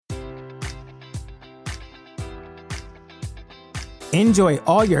Enjoy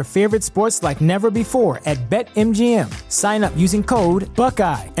all your favorite sports like never before at BetMGM. Sign up using code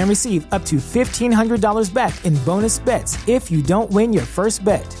Buckeye and receive up to $1,500 back in bonus bets if you don't win your first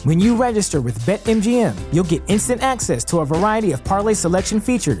bet. When you register with BetMGM, you'll get instant access to a variety of parlay selection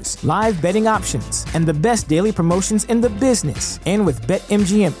features, live betting options, and the best daily promotions in the business. And with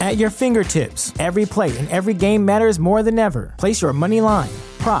BetMGM at your fingertips, every play and every game matters more than ever. Place your money line,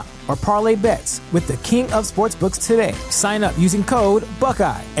 prop, or parlay bets with the king of sportsbooks today. Sign up using code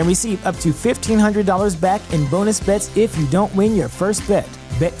Buckeye and receive up to $1,500 back in bonus bets if you don't win your first bet.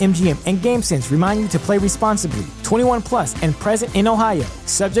 BetMGM and GameSense remind you to play responsibly. 21 plus and present in Ohio,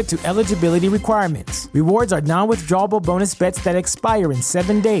 subject to eligibility requirements. Rewards are non-withdrawable bonus bets that expire in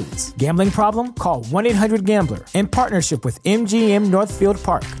 7 days. Gambling problem? Call 1-800-GAMBLER. In partnership with MGM Northfield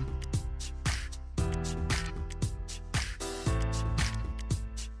Park.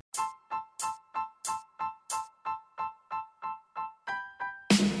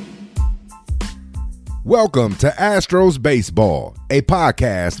 Welcome to Astros Baseball, a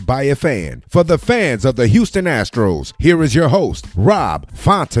podcast by a fan for the fans of the Houston Astros. Here is your host, Rob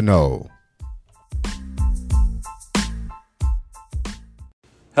Fontenot.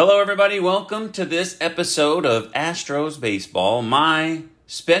 Hello, everybody. Welcome to this episode of Astros Baseball. My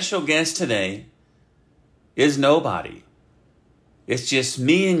special guest today is nobody. It's just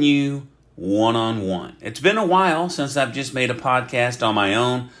me and you, one-on-one. It's been a while since I've just made a podcast on my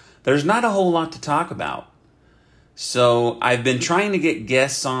own. There's not a whole lot to talk about. So I've been trying to get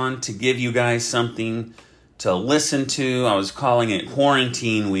guests on to give you guys something to listen to. I was calling it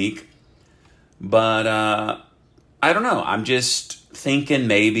Quarantine Week. But I don't know. I'm just thinking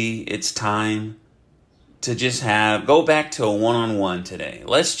maybe it's time to just go back to a one-on-one today.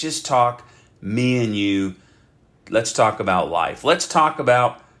 Let's just talk, me and you. Let's talk about life. Let's talk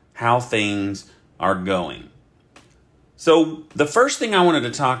about how things are going. So the first thing I wanted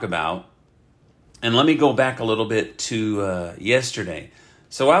to talk about, and let me go back a little bit to yesterday.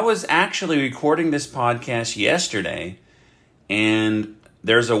 So I was actually recording this podcast yesterday, and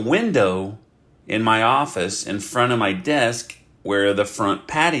there's a window in my office in front of my desk where the front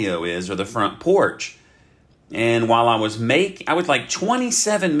patio is, or the front porch. And while I was like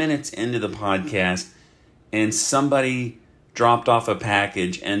 27 minutes into the podcast, and somebody dropped off a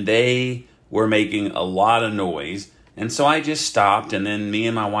package, and they were making a lot of noise. And so I just stopped, and then me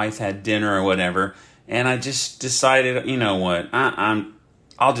and my wife had dinner or whatever, and I just decided, you know what,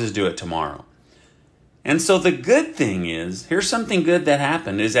 I'll just do it tomorrow. And so the good thing is, here's something good that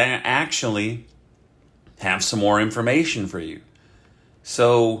happened, is I actually have some more information for you.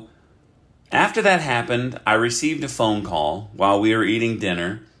 So after that happened, I received a phone call while we were eating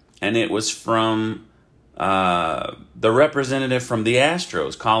dinner, and it was from the representative from the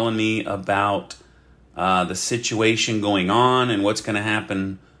Astros calling me about the situation going on and what's going to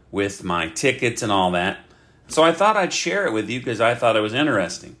happen with my tickets and all that. So I thought I'd share it with you because I thought it was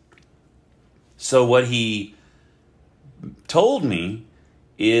interesting. So what he told me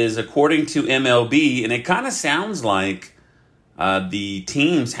is, according to MLB, and it kind of sounds like the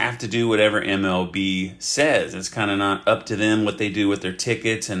teams have to do whatever MLB says. It's kind of not up to them what they do with their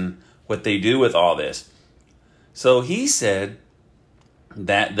tickets and what they do with all this. So he said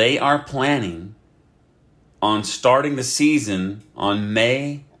that they are planning on starting the season on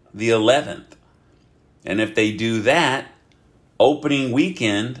May the 11th. And if they do that, opening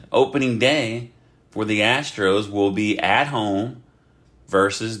day for the Astros will be at home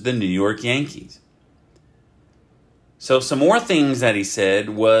versus the New York Yankees. So some more things that he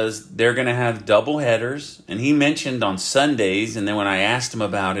said was they're going to have double headers. And he mentioned on Sundays, and then when I asked him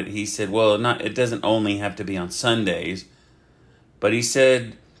about it, he said, well, it doesn't only have to be on Sundays. But he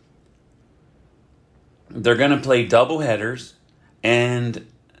said they're going to play double headers, and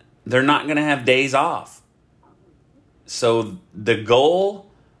they're not going to have days off. So the goal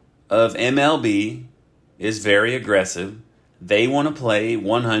of MLB is very aggressive. They want to play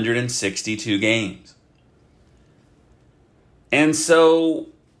 162 games. And so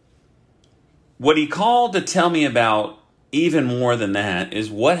what he called to tell me about even more than that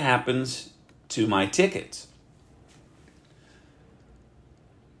is what happens to my tickets.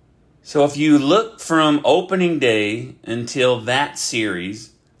 So if you look from opening day until that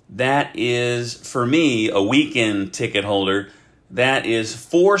series, that is, for me, a weekend ticket holder, that is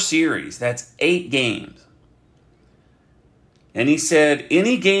 4 series. That's 8 games. And he said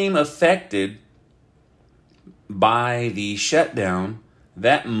any game affected by the shutdown,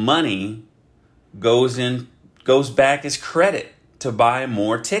 that money goes back as credit to buy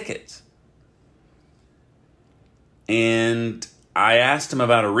more tickets. And I asked him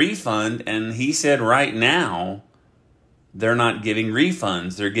about a refund, and he said right now they're not giving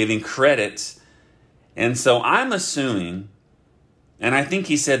refunds. They're giving credits. And so I'm assuming, and I think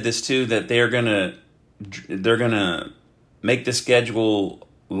he said this too, that they're gonna make the schedule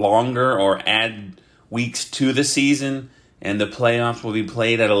longer or add weeks to the season, and the playoffs will be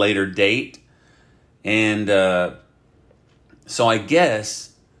played at a later date. And so I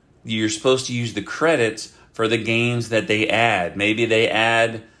guess you're supposed to use the credits for the games that they add. Maybe they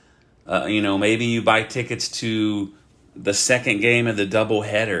add, maybe you buy tickets to the second game of the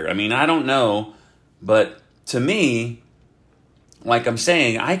doubleheader. I mean, I don't know, but to me, like I'm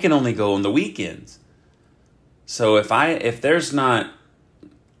saying, I can only go on the weekends. So if there's not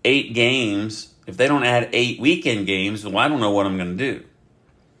 8 games, if they don't add 8 weekend games, well, I don't know what I'm going to do.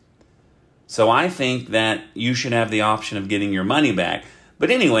 So I think that you should have the option of getting your money back. But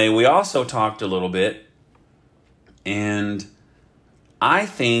anyway, we also talked a little bit, and I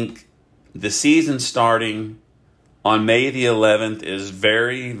think the season starting on May the 11th is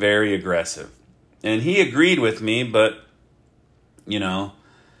very, very aggressive. And he agreed with me, but,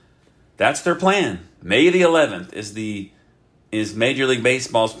 that's their plan. May the 11th is Major League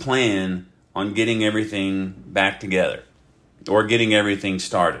Baseball's plan on getting everything back together or getting everything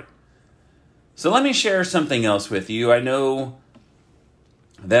started. So let me share something else with you. I know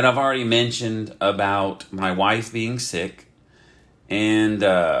that I've already mentioned about my wife being sick, and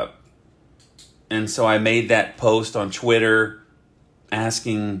so I made that post on Twitter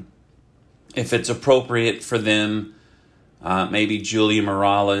asking if it's appropriate for them, maybe Julia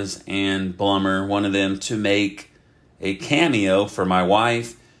Morales and Blummer, one of them, to make a cameo for my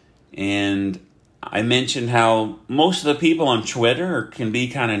wife. And I mentioned how most of the people on Twitter can be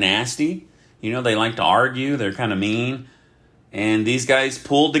kind of nasty. They like to argue. They're kind of mean. And these guys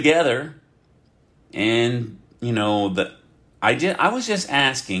pulled together. And, I was just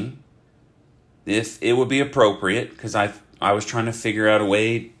asking if it would be appropriate, because I was trying to figure out a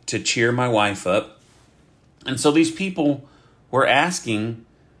way to cheer my wife up. And so these people were asking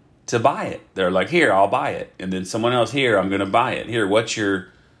to buy it. They're like, here, I'll buy it. And then someone else, here, I'm going to buy it. Here, what's your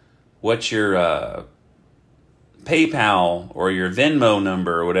PayPal or your Venmo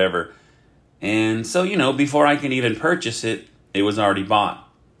number or whatever? And so, before I can even purchase it, it was already bought.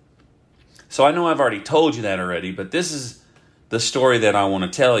 So I know I've already told you that already, but this is the story that I want to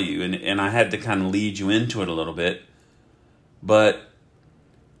tell you. And I had to kind of lead you into it a little bit. But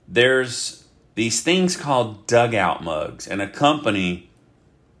there's these things called dugout mugs, and a company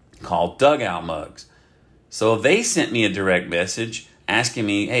called Dugout Mugs. So they sent me a direct message asking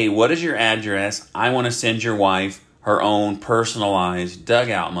me, hey, what is your address? I want to send your wife her own personalized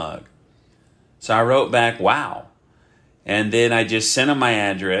dugout mug. So I wrote back, wow. And then I just sent them my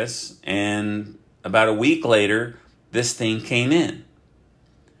address, and about a week later, this thing came in.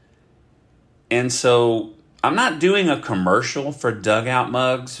 And so I'm not doing a commercial for dugout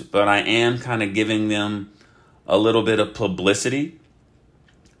mugs, but I am kind of giving them a little bit of publicity.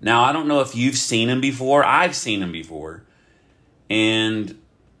 Now, I don't know if you've seen them before. I've seen them before. And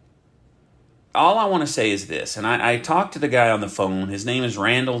all I want to say is this, and I talked to the guy on the phone. His name is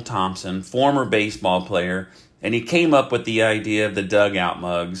Randall Thompson, former baseball player, and he came up with the idea of the dugout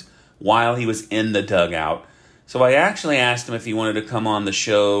mugs while he was in the dugout. So I actually asked him if he wanted to come on the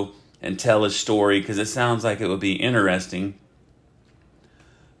show and tell his story, because it sounds like it would be interesting.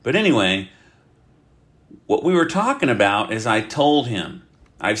 But anyway, what we were talking about is I told him,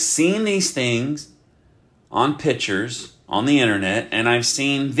 I've seen these things on pictures on the internet, and I've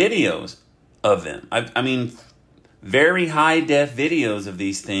seen videos of them. I mean, very high-def videos of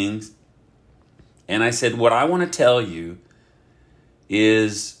these things. And I said, what I want to tell you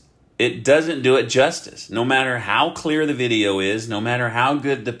is it doesn't do it justice. No matter how clear the video is, no matter how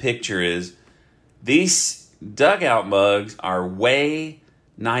good the picture is, these dugout mugs are way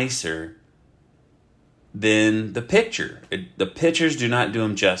nicer than the picture. The pictures do not do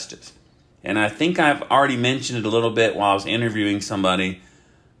them justice. And I think I've already mentioned it a little bit while I was interviewing somebody,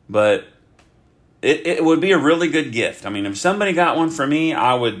 but it would be a really good gift. I mean, if somebody got one for me,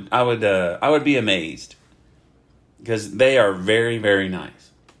 I would be amazed, because they are very, very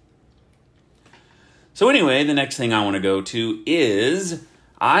nice. So anyway, the next thing I want to go to is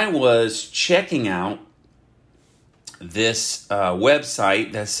I was checking out this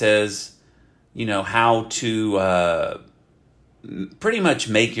website that says, how to pretty much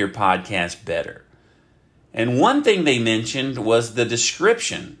make your podcast better. And one thing they mentioned was the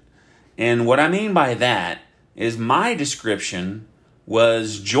description. And what I mean by that is my description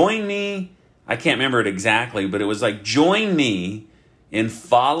was join me. I can't remember it exactly, but it was like join me in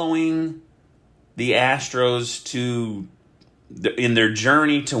following the Astros in their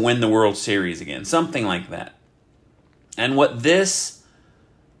journey to win the World Series again. Something like that. And what this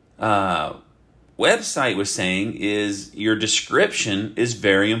website was saying is your description is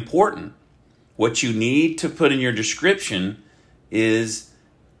very important. What you need to put in your description is,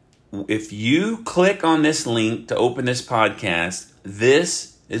 if you click on this link to open this podcast,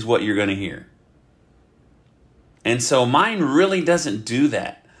 this is what you're going to hear. And so mine really doesn't do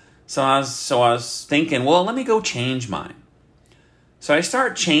that. So I was thinking, well, let me go change mine. So I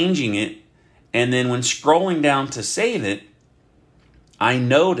start changing it, and then when scrolling down to save it, I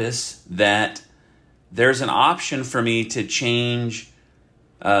notice that there's an option for me to change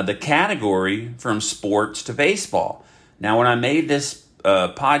the category from sports to baseball. Now, when I made this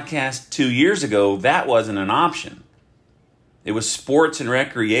podcast 2 years ago, that wasn't an option. It was sports and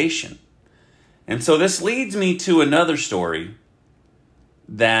recreation. And so this leads me to another story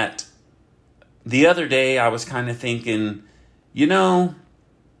that the other day I was kind of thinking, I'm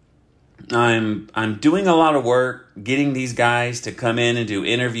doing a lot of work getting these guys to come in and do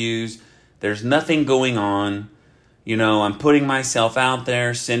interviews. There's nothing going on. I'm putting myself out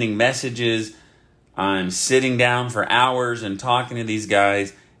there, sending messages. I'm sitting down for hours and talking to these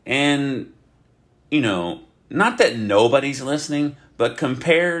guys. And, not that nobody's listening, but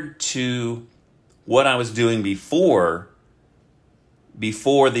compared to what I was doing before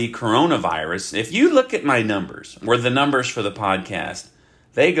the coronavirus, if you look at my numbers, or the numbers for the podcast,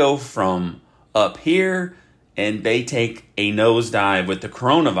 they go from up here and they take a nosedive with the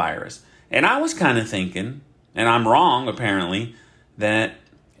coronavirus. And I was kind of thinking, and I'm wrong apparently, that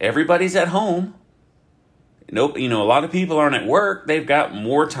everybody's at home. Nope, a lot of people aren't at work. They've got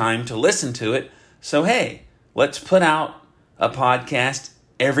more time to listen to it. So hey, let's put out a podcast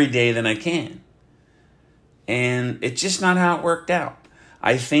every day that I can. And it's just not how it worked out.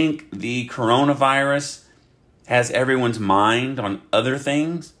 I think the coronavirus has everyone's mind on other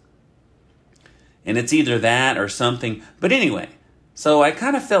things. And it's either that or something. But anyway, so I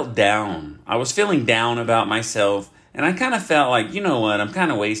kind of felt down. I was feeling down about myself. And I kind of felt like, you know what, I'm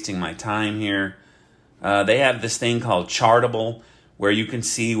kind of wasting my time here. They have this thing called Chartable, where you can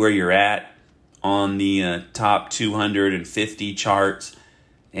see where you're at on the top 250 charts.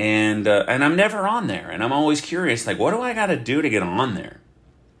 And I'm never on there. And I'm always curious, like, what do I got to do to get on there?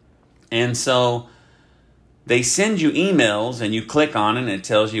 And so they send you emails and you click on it and it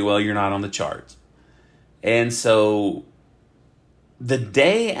tells you, well, you're not on the charts. And so the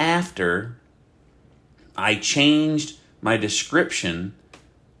day after I changed my description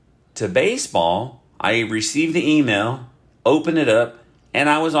to baseball, I received the email, opened it up, and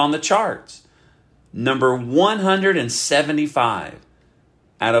I was on the charts. Number 175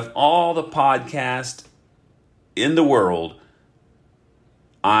 out of all the podcasts in the world.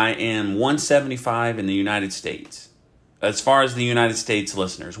 I am 175 in the United States. As far as the United States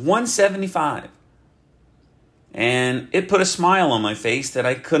listeners, 175. And it put a smile on my face that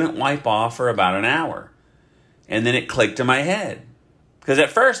I couldn't wipe off for about an hour. And then it clicked in my head. Because at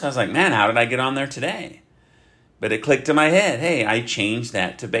first I was like, man, how did I get on there today? But it clicked in my head, hey, I changed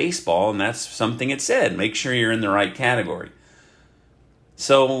that to baseball, and that's something it said. Make sure you're in the right category.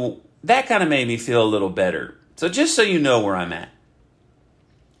 So that kind of made me feel a little better. So just so you know where I'm at.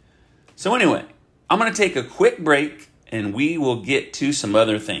 So anyway, I'm going to take a quick break and we will get to some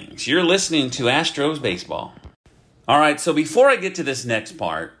other things. You're listening to Astros Baseball. All right, so before I get to this next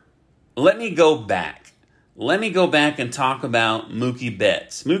part, let me go back. Let me go back and talk about Mookie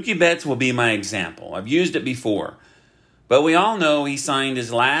Betts. Mookie Betts will be my example. I've used it before. But we all know he signed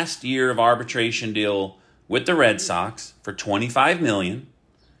his last year of arbitration deal with the Red Sox for $25 million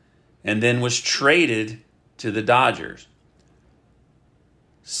and then was traded to the Dodgers.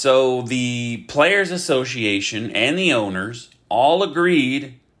 So the Players Association and the owners all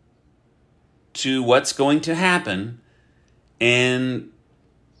agreed to what's going to happen. And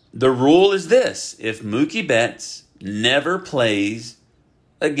the rule is this: if Mookie Betts never plays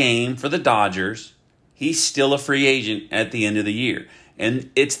a game for the Dodgers, he's still a free agent at the end of the year.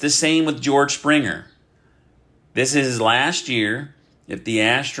 And it's the same with George Springer. This is his last year. If the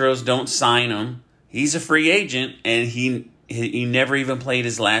Astros don't sign him, he's a free agent, and he never even played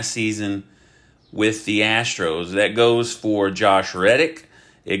his last season with the Astros. That goes for Josh Reddick.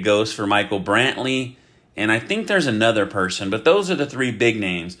 It goes for Michael Brantley. And I think there's another person, but those are the three big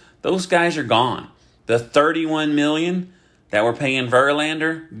names. Those guys are gone. The $31 million that we're paying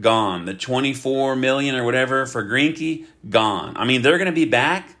Verlander, gone. The $24 million or whatever for Greinke, gone. I mean, they're going to be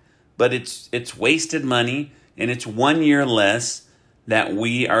back, but it's wasted money, and it's 1 year less that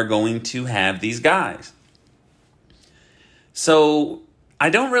we are going to have these guys. So I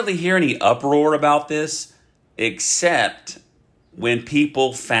don't really hear any uproar about this, except when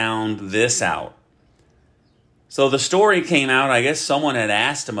people found this out. So the story came out, I guess someone had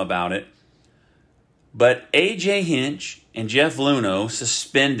asked him about it, but A.J. Hinch and Jeff Luhnow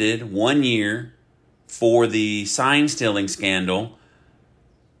suspended 1 year for the sign stealing scandal.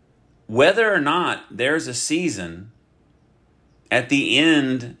 Whether or not there's a season, at the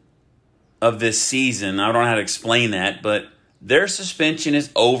end of this season, I don't know how to explain that, but their suspension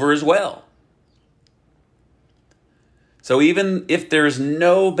is over as well. So even if there's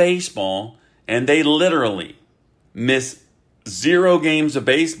no baseball and they literally miss 0 games of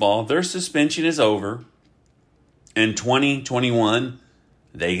baseball, their suspension is over. In 2021,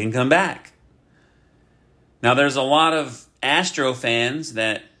 they can come back. Now, there's a lot of Astro fans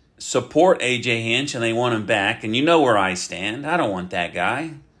that support A.J. Hinch and they want him back. And you know where I stand. I don't want that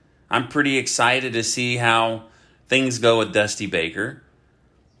guy. I'm pretty excited to see how things go with Dusty Baker.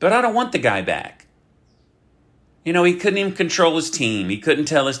 But I don't want the guy back. You know, he couldn't even control his team. He couldn't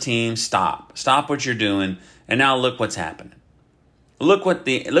tell his team, stop what you're doing. And now look what's happening. Look what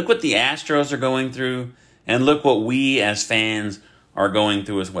the Astros are going through, and look what we as fans are going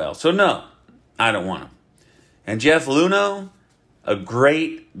through as well. So no, I don't want him. And Jeff Luhnow, a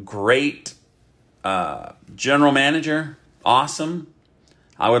great general manager, awesome.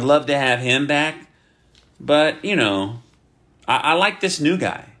 I would love to have him back, but you know, I like this new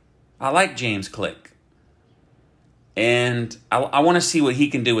guy. I like James Click, and I want to see what he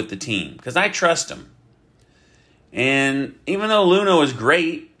can do with the team because I trust him. And even though Luhnow is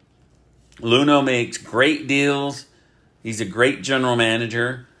great, Luhnow makes great deals. He's a great general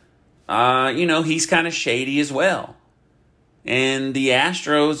manager. You know, he's kind of shady as well. And the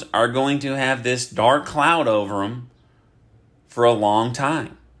Astros are going to have this dark cloud over them for a long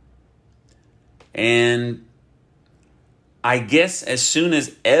time. And I guess as soon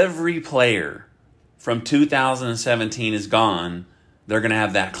as every player from 2017 is gone, they're going to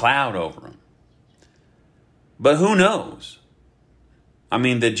have that cloud over them. But who knows? I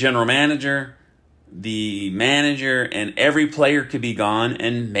mean, the general manager, the manager, and every player could be gone,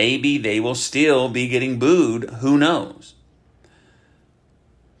 and maybe they will still be getting booed. Who knows?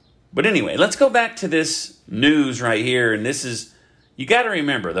 But anyway, let's go back to this news right here. And this is, you got to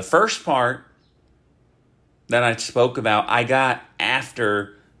remember, the first part that I spoke about, I got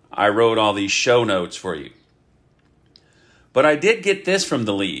after I wrote all these show notes for you. But I did get this from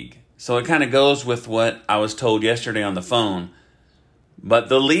the league. So it kind of goes with what I was told yesterday on the phone. But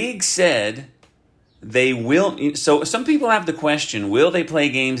the league said they will. So some people have the question, will they play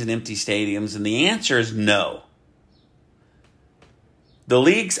games in empty stadiums? And the answer is no. The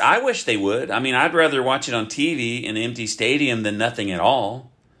leagues, I wish they would. I mean, I'd rather watch it on TV in an empty stadium than nothing at all.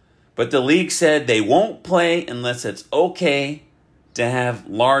 But the league said they won't play unless it's okay to have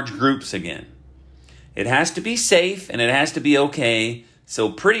large groups again. It has to be safe and it has to be okay. So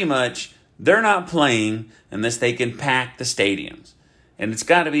pretty much they're not playing unless they can pack the stadiums. And it's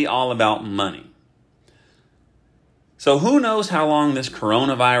got to be all about money. So who knows how long this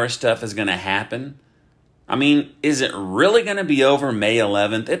coronavirus stuff is going to happen? I mean, is it really going to be over May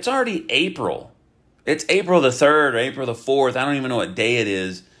 11th? It's already April. It's April the 3rd or April the 4th. I don't even know what day it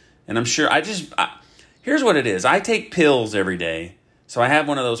is. And I'm sure here's what it is. I take pills every day. So I have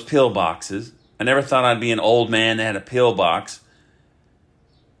one of those pill boxes. I never thought I'd be an old man that had a pill box.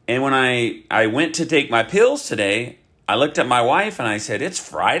 And when I went to take my pills today, I looked at my wife and I said, it's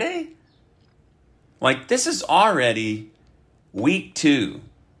Friday? Like, this is already week 2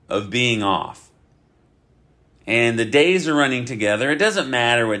 of being off. And the days are running together. It doesn't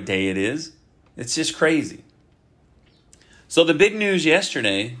matter what day it is. It's just crazy. So the big news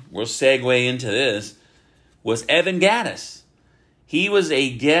yesterday, we'll segue into this, was Evan Gattis. He was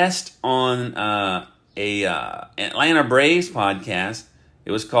a guest on Atlanta Braves podcast.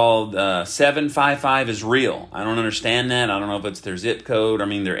 It was called 755 is Real. I don't understand that. I don't know if it's their zip code,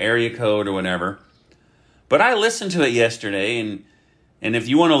 their area code or whatever. But I listened to it yesterday, and if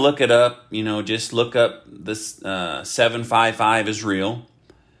you want to look it up, just look up this 755 is Real.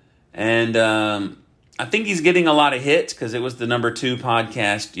 And I think he's getting a lot of hits because it was the number 2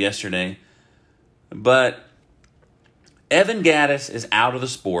 podcast yesterday. But Evan Gattis is out of the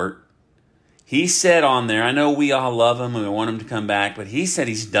sport. He said on there, I know we all love him and we want him to come back, but he said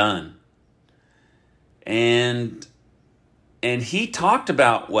he's done. And he talked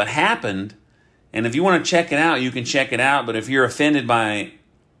about what happened. And if you want to check it out, you can check it out. But if you're offended by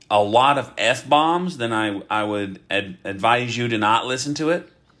a lot of F-bombs, then I would advise you to not listen to it.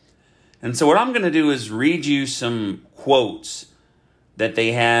 And so what I'm going to do is read you some quotes that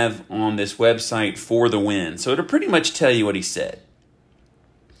they have on this website For the Win. So it'll pretty much tell you what he said.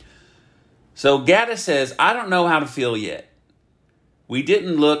 So Gattis says, I don't know how to feel yet. we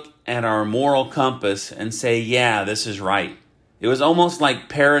didn't look at our moral compass and say, yeah, this is right. It was almost like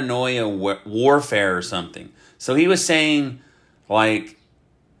paranoia warfare or something. So he was saying, like,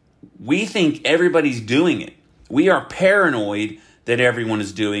 we think everybody's doing it. We are paranoid that everyone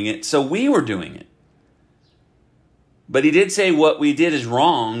is doing it, so we were doing it. But he did say what we did is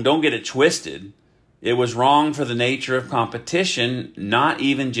wrong. Don't get it twisted. It was wrong for the nature of competition, not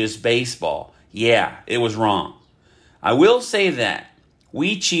even just baseball. Yeah, it was wrong. I will say that.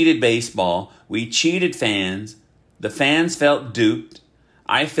 We cheated baseball. We cheated fans. The fans felt duped.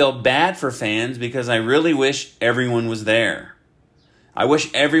 I felt bad for fans because I really wish everyone was there. I wish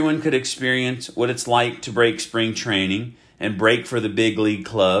everyone could experience what it's like to break spring training and break for the big league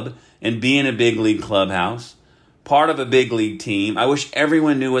club and be in a big league clubhouse, part of a big league team. I wish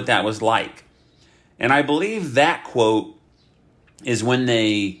everyone knew what that was like. And I believe that quote is when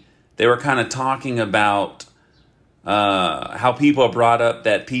they were kind of talking about how people brought up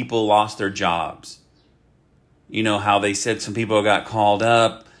that people lost their jobs. You know, how they said some people got called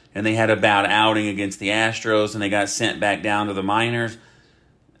up and they had a bad outing against the Astros and they got sent back down to the minors.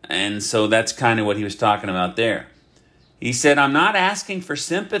 And so that's kind of what he was talking about there. He said, I'm not asking for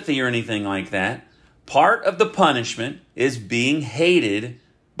sympathy or anything like that. Part of the punishment is being hated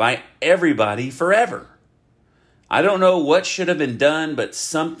by everybody forever. I don't know what should have been done, but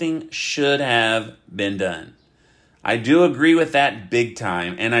something should have been done. I do agree with that big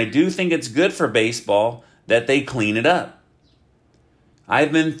time, and I do think it's good for baseball that they clean it up.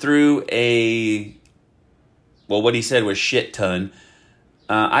 I've been through what he said was shit ton.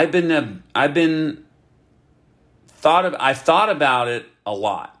 I've thought about it a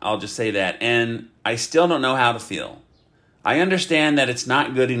lot. I'll just say that, and I still don't know how to feel. I understand that it's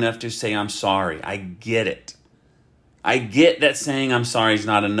not good enough to say I'm sorry. I get it. I get that saying I'm sorry is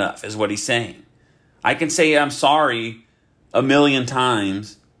not enough, is what he's saying. I can say I'm sorry 1,000,000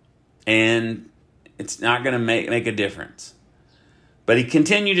 times, and it's not going to make a difference. But he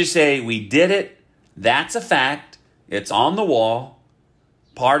continued to say, we did it. That's a fact. It's on the wall.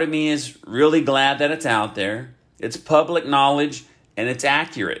 Part of me is really glad that it's out there. It's public knowledge, and it's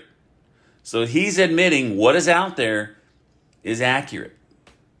accurate. So he's admitting what is out there is accurate.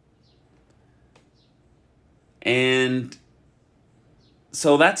 And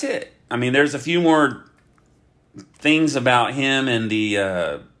so that's it. I mean, there's a few more things about him and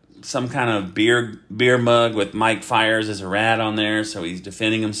the some kind of beer mug with Mike Fiers as a rat on there, so he's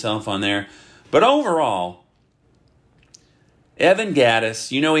defending himself on there. But overall, Evan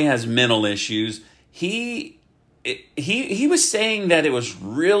Gattis, you know he has mental issues. He was saying that it was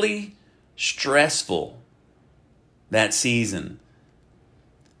really stressful that season.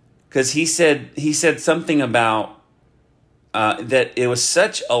 Because he said something about that it was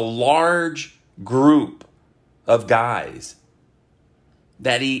such a large group of guys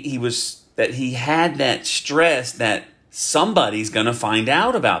that he had that stress that somebody's going to find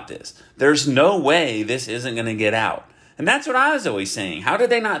out about this. There's no way this isn't going to get out. And that's what I was always saying. How did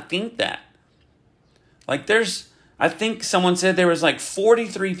they not think that? Like I think someone said there was like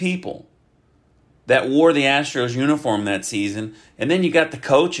 43 people that wore the Astros uniform that season. And then you got the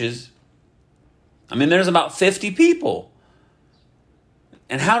coaches. I mean, there's about 50 people.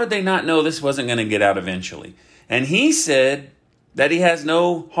 And how did they not know this wasn't going to get out eventually? And he said that he has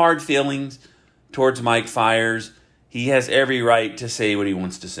no hard feelings towards Mike Fiers. He has every right to say what he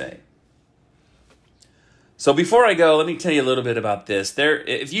wants to say. So before I go, let me tell you a little bit about this.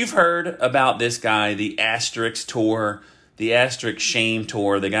 If you've heard about this guy, the Asterisk Tour, the Asterisk Shame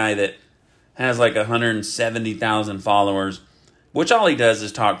Tour, the guy that has like 170,000 followers, which all he does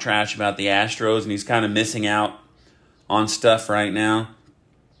is talk trash about the Astros, and he's kind of missing out on stuff right now.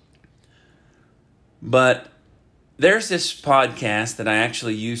 But there's this podcast that I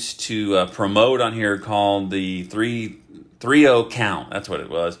actually used to promote on here called the 3-0 Count. That's what it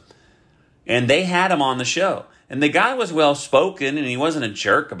was. And they had him on the show. And the guy was well-spoken, and he wasn't a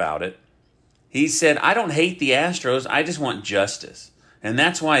jerk about it. He said, I don't hate the Astros. I just want justice. And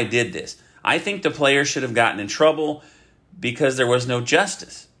that's why I did this. I think the players should have gotten in trouble because there was no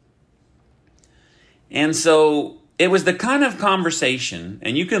justice. And so it was the kind of conversation,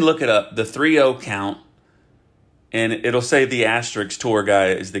 and you can look it up, the 3-0 Count, and it'll say the Asterisk Tour guy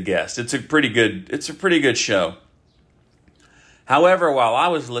is the guest. It's a pretty good show. However, while I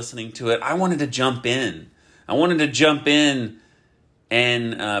was listening to it, I wanted to jump in. I wanted to jump in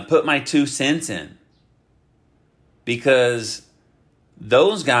and put my 2 cents in. Because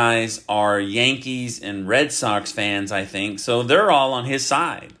those guys are Yankees and Red Sox fans, I think. So they're all on his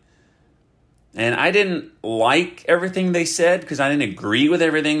side. And I didn't like everything they said because I didn't agree with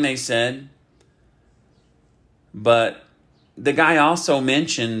everything they said. But the guy also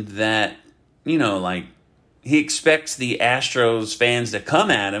mentioned that, like, he expects the Astros fans to come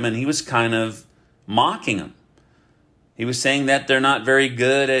at him, and he was kind of mocking them. He was saying that they're not very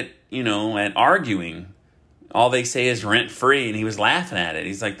good at, at arguing. All they say is rent-free, and he was laughing at it.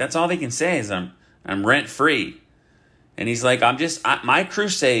 He's like, that's all they can say is I'm rent-free. And he's like, my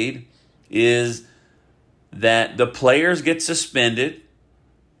crusade is that the players get suspended,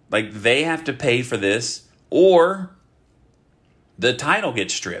 like they have to pay for this, or the title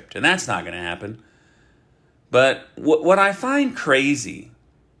gets stripped, and that's not going to happen. But what I find crazy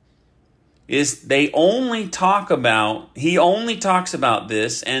is he only talks about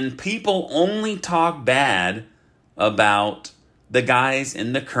this, and people only talk bad about the guys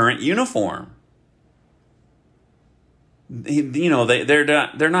in the current uniform.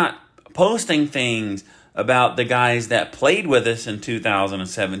 They're not posting things about the guys that played with us in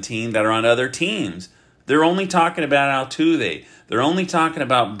 2017 that are on other teams. They're only talking about Altuve. They're only talking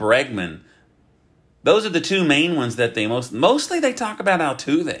about Bregman. Those are the two main ones that mostly they talk about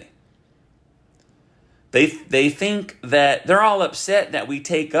Altuve. They think that they're all upset that we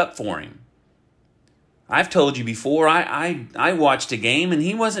take up for him. I've told you before, I watched a game and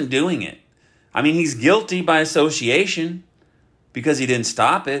he wasn't doing it. I mean, he's guilty by association because he didn't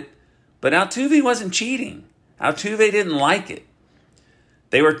stop it, but Altuve wasn't cheating. Altuve didn't like it.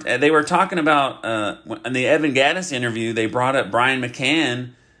 They were talking about in the Evan Gattis interview, they brought up Brian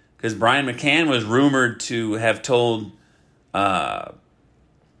McCann, because Brian McCann was rumored to have told Beltran,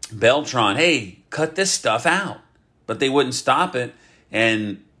 hey, cut this stuff out. But they wouldn't stop it.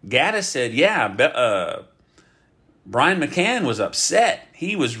 And Gattis said, Brian McCann was upset.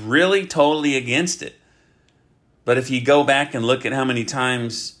 He was really totally against it. But if you go back and look at how many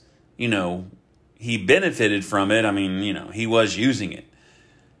times, he benefited from it, I mean, he was using it.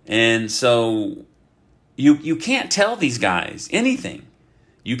 And so you can't tell these guys anything.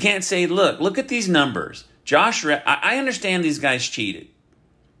 You can't say, look at these numbers. I understand these guys cheated.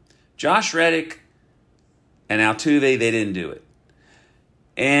 Josh Reddick and Altuve, they didn't do it.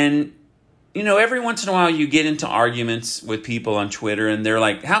 And, every once in a while you get into arguments with people on Twitter and they're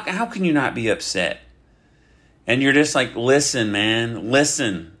like, how can you not be upset? And you're just like, listen, man,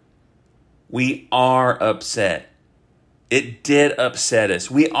 listen. We are upset. It did upset us.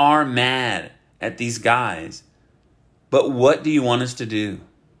 We are mad at these guys. But what do you want us to do? Do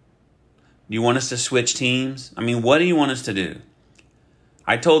you want us to switch teams? I mean, what do you want us to do?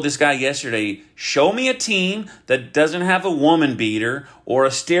 I told this guy yesterday, show me a team that doesn't have a woman beater or a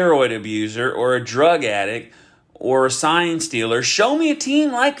steroid abuser or a drug addict or a sign stealer. Show me a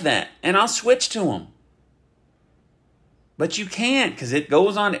team like that, and I'll switch to them. But you can't, because it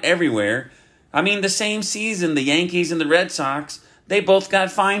goes on everywhere. I mean, the same season, the Yankees and the Red Sox, they both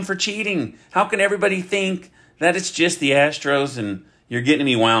got fined for cheating. How can everybody think that it's just the Astros and you're getting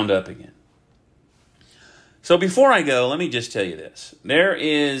me wound up again? So before I go, let me just tell you this. There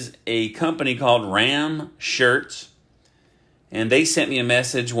is a company called Ram Shirts, and they sent me a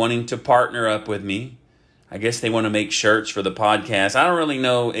message wanting to partner up with me. I guess they want to make shirts for the podcast. I don't really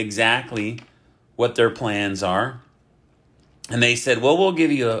know exactly what their plans are. And they said, well, we'll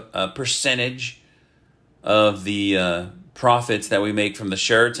give you a percentage of the profits that we make from the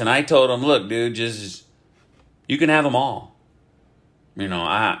shirts. And I told them, look, dude, you can have them all.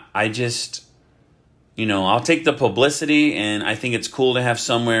 I'll take the publicity, and I think it's cool to have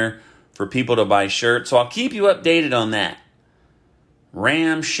somewhere for people to buy shirts. So I'll keep you updated on that.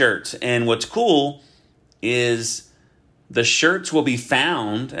 Ram Shirts. And what's cool is the shirts will be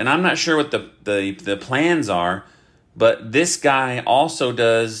found, and I'm not sure what the plans are, but this guy also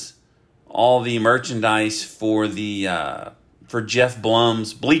does all the merchandise for for Jeff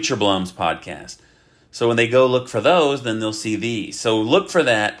Blum's Bleacher Blum's podcast. So when they go look for those, then they'll see these. So look for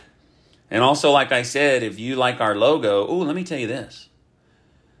that. And also, like I said, if you like our logo, let me tell you this.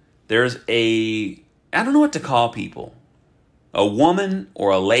 There's I don't know what to call people. A woman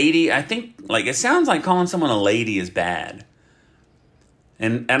or a lady. I think, it sounds like calling someone a lady is bad.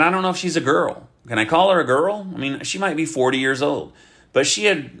 And I don't know if she's a girl. Can I call her a girl? I mean, she might be 40 years old. But she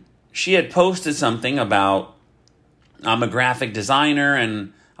had posted something about, I'm a graphic designer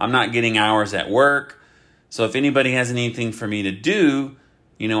and I'm not getting hours at work. So if anybody has anything for me to do,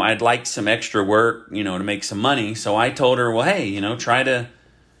 I'd like some extra work, to make some money. So I told her, well, hey, try to,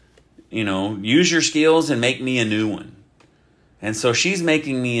 use your skills and make me a new one. And so she's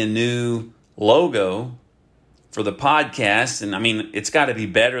making me a new logo for the podcast. And I mean, it's got to be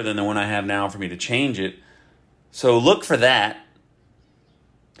better than the one I have now for me to change it. So look for that.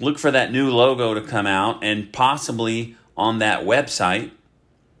 Look for that new logo to come out, and possibly on that website.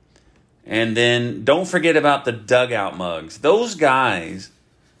 And then don't forget about the dugout mugs. Those guys,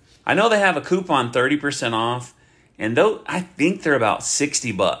 I know they have a coupon 30% off, and I think they're about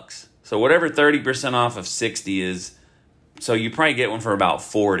 $60. So whatever 30% off of 60 is, so you probably get one for about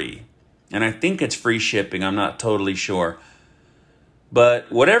 40. And I think it's free shipping. I'm not totally sure. But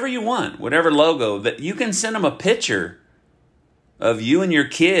whatever you want, whatever logo, that you can send them a picture of you and your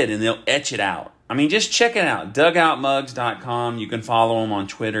kid, and they'll etch it out. I mean, just check it out, dugoutmugs.com. You can follow them on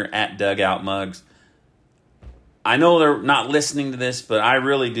Twitter at dugoutmugs. I know they're not listening to this, but I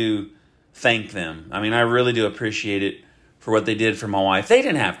really do thank them. I mean, I really do appreciate it for what they did for my wife. They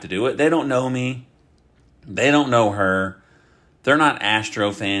didn't have to do it. They don't know me. They don't know her. They're not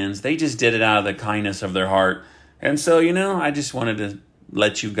Astro fans. They just did it out of the kindness of their heart. And so, I just wanted to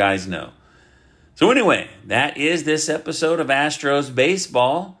let you guys know. So anyway, that is this episode of Astros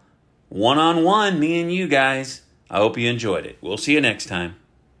Baseball. One-on-one, me and you guys. I hope you enjoyed it. We'll see you next time.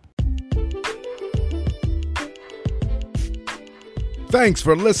 Thanks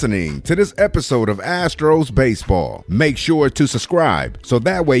for listening to this episode of Astros Baseball. Make sure to subscribe so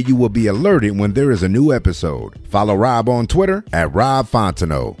that way you will be alerted when there is a new episode. Follow Rob on Twitter at Rob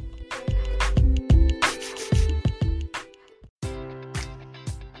Fontenot.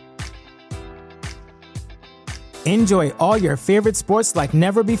 Enjoy all your favorite sports like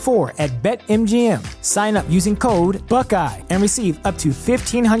never before at BetMGM. Sign up using code Buckeye and receive up to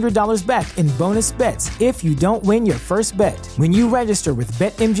 $1,500 back in bonus bets if you don't win your first bet. When you register with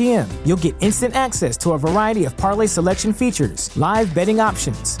BetMGM, you'll get instant access to a variety of parlay selection features, live betting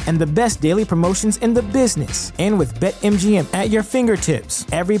options, and the best daily promotions in the business. And with BetMGM at your fingertips,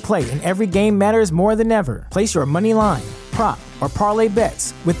 every play and every game matters more than ever. Place your money line, prop, or parlay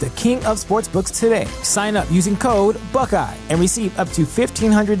bets with the king of sportsbooks today. Sign up using code Buckeye and receive up to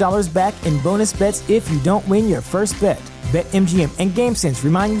 $1,500 back in bonus bets if you don't win your first bet. BetMGM and GameSense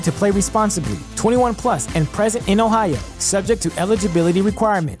remind you to play responsibly. 21 plus and present in Ohio, subject to eligibility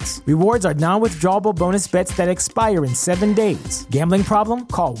requirements. Rewards are non-withdrawable bonus bets that expire in 7 days. Gambling problem?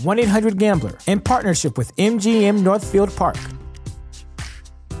 Call 1-800-GAMBLER. In partnership with MGM Northfield Park.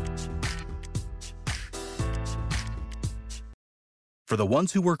 For the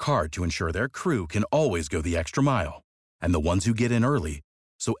ones who work hard to ensure their crew can always go the extra mile, and the ones who get in early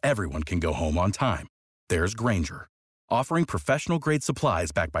so everyone can go home on time, there's Grainger, offering professional-grade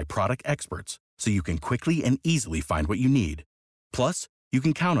supplies backed by product experts so you can quickly and easily find what you need. Plus, you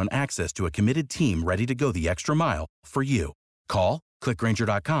can count on access to a committed team ready to go the extra mile for you. Call, click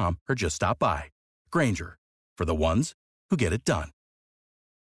Grainger.com, or just stop by. Grainger, for the ones who get it done.